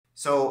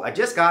So I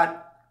just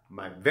got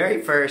my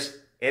very first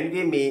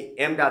NVMe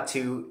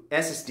M.2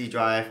 SSD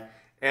drive,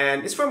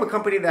 and it's from a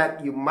company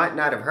that you might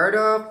not have heard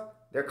of.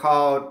 They're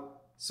called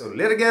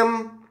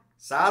Solidigm,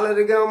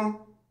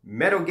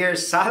 Metal Gear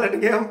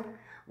Solidigm.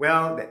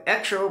 Well, the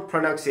actual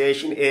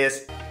pronunciation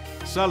is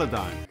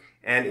Solidigm.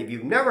 And if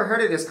you've never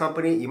heard of this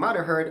company, you might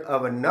have heard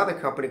of another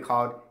company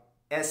called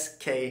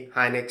SK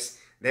Hynix.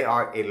 They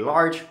are a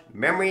large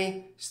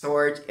memory,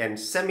 storage, and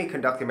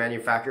semiconductor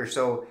manufacturer,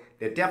 so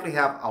they definitely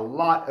have a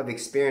lot of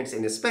experience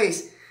in this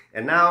space.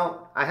 And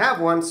now I have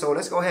one, so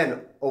let's go ahead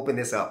and open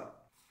this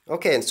up.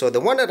 Okay, and so the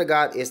one that I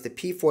got is the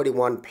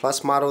P41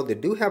 Plus model. They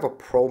do have a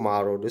Pro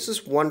model. This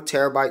is 1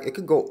 terabyte. It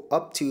could go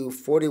up to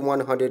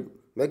 4100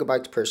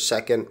 megabytes per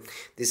second.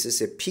 This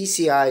is a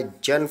PCI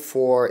Gen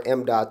 4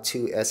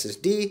 M.2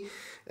 SSD.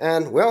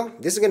 And well,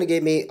 this is going to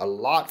give me a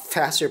lot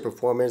faster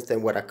performance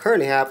than what I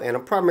currently have, and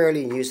I'm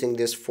primarily using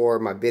this for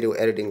my video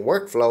editing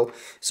workflow.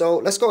 So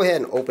let's go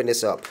ahead and open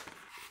this up.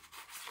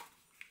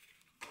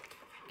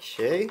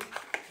 Okay,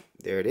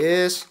 there it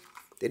is.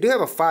 They do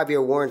have a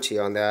 5-year warranty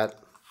on that.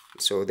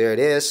 So there it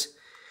is.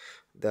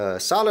 The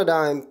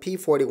Solidigm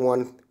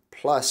P41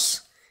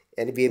 Plus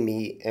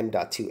NVMe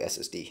M.2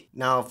 SSD.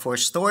 Now for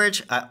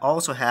storage, I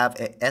also have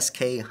a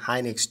SK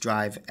Hynix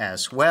drive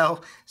as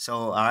well.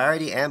 So I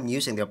already am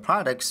using their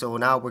product. So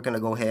now we're going to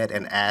go ahead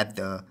and add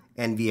the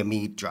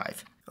NVMe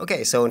drive.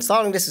 Okay, so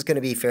installing this is going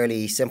to be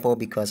fairly simple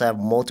because I have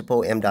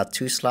multiple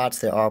M.2 slots.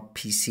 They are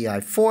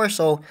PCI 4,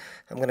 so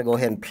I'm going to go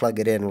ahead and plug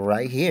it in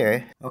right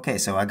here. Okay,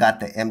 so I got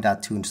the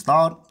M.2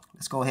 installed.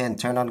 Let's go ahead and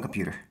turn on the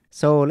computer.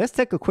 So let's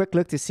take a quick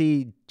look to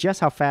see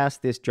just how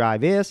fast this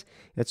drive is.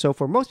 And so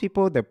for most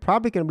people, they're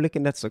probably going to be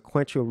looking at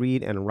sequential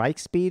read and write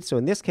speed. So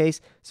in this case,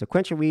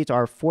 sequential reads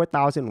are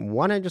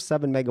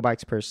 4,107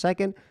 megabytes per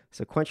second.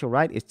 Sequential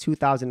write is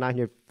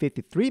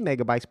 2,953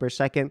 megabytes per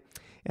second.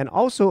 And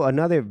also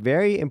another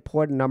very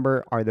important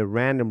number are the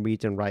random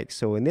reads and writes.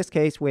 So in this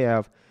case, we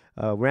have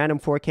a random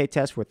 4K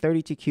test for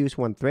 32 queues,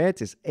 1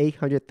 threads is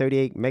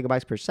 838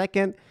 megabytes per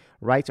second.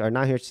 Writes are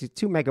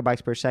 962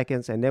 megabytes per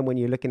second. And then when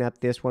you're looking at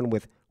this one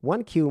with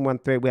 1 queue and 1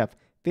 thread, we have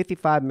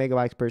 55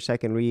 megabytes per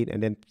second read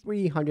and then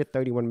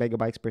 331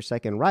 megabytes per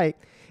second write.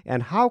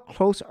 And how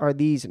close are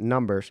these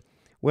numbers?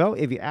 Well,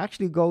 if you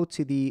actually go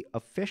to the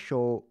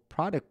official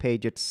product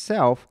page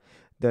itself,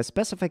 the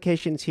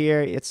specifications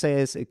here, it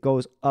says it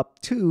goes up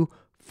to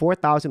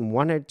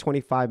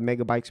 4,125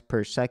 megabytes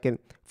per second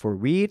for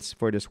reads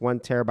for this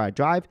 1 terabyte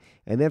drive.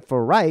 And then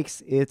for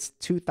writes, it's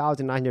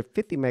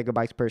 2,950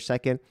 megabytes per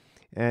second.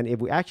 And if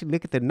we actually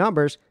look at the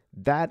numbers,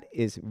 that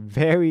is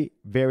very,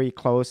 very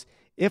close,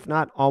 if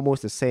not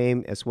almost the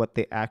same as what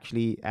they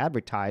actually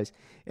advertise.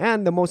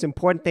 And the most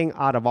important thing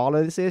out of all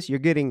of this is you're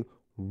getting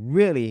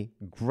really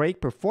great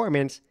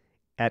performance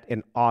at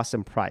an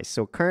awesome price.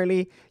 So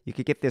currently you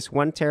could get this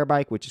 1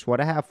 terabyte, which is what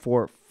I have,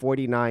 for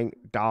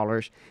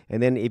 $49.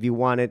 And then if you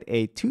wanted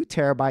a 2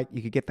 terabyte,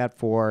 you could get that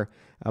for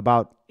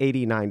about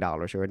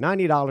 $89 or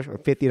 $90 or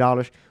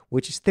 $50,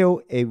 which is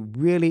still a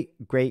really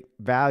great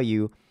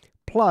value.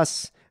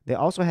 Plus, they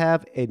also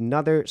have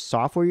another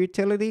software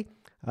utility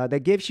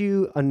that gives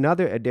you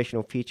another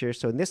additional feature.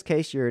 So in this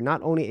case, you're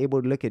not only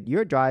able to look at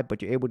your drive,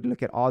 but you're able to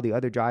look at all the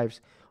other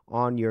drives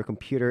on your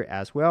computer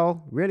as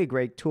well. Really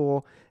great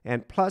tool.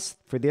 And plus,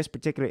 for this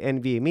particular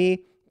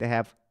NVMe, they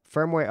have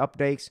firmware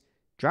updates,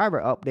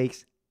 driver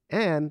updates,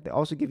 and they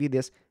also give you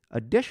this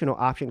additional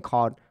option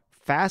called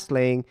fast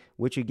laying,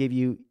 which will give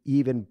you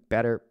even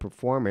better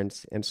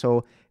performance. And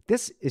so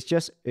this is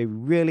just a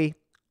really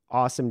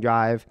awesome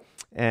drive.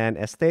 And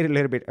as stated a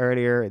little bit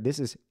earlier, this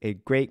is a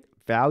great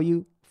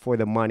value for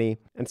the money.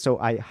 And so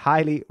I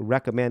highly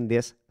recommend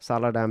this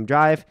Solidigm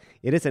drive.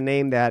 It is a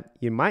name that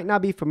you might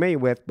not be familiar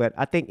with, but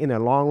I think in the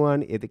long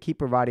run, if they keep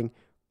providing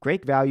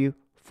great value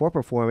for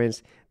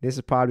performance, this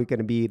is probably going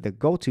to be the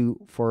go-to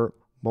for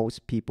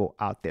most people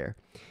out there.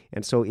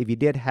 And so if you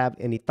did have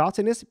any thoughts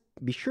on this,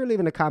 be sure to leave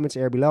in the comments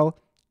area below.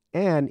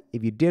 And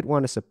if you did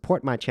want to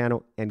support my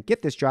channel and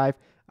get this drive,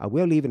 I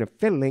will leave an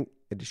affiliate link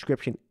in the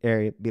description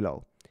area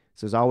below.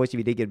 So as always, if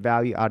you did get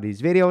value out of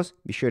these videos,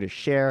 be sure to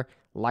share,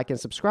 like, and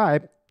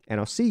subscribe, and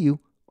I'll see you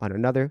on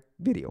another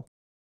video.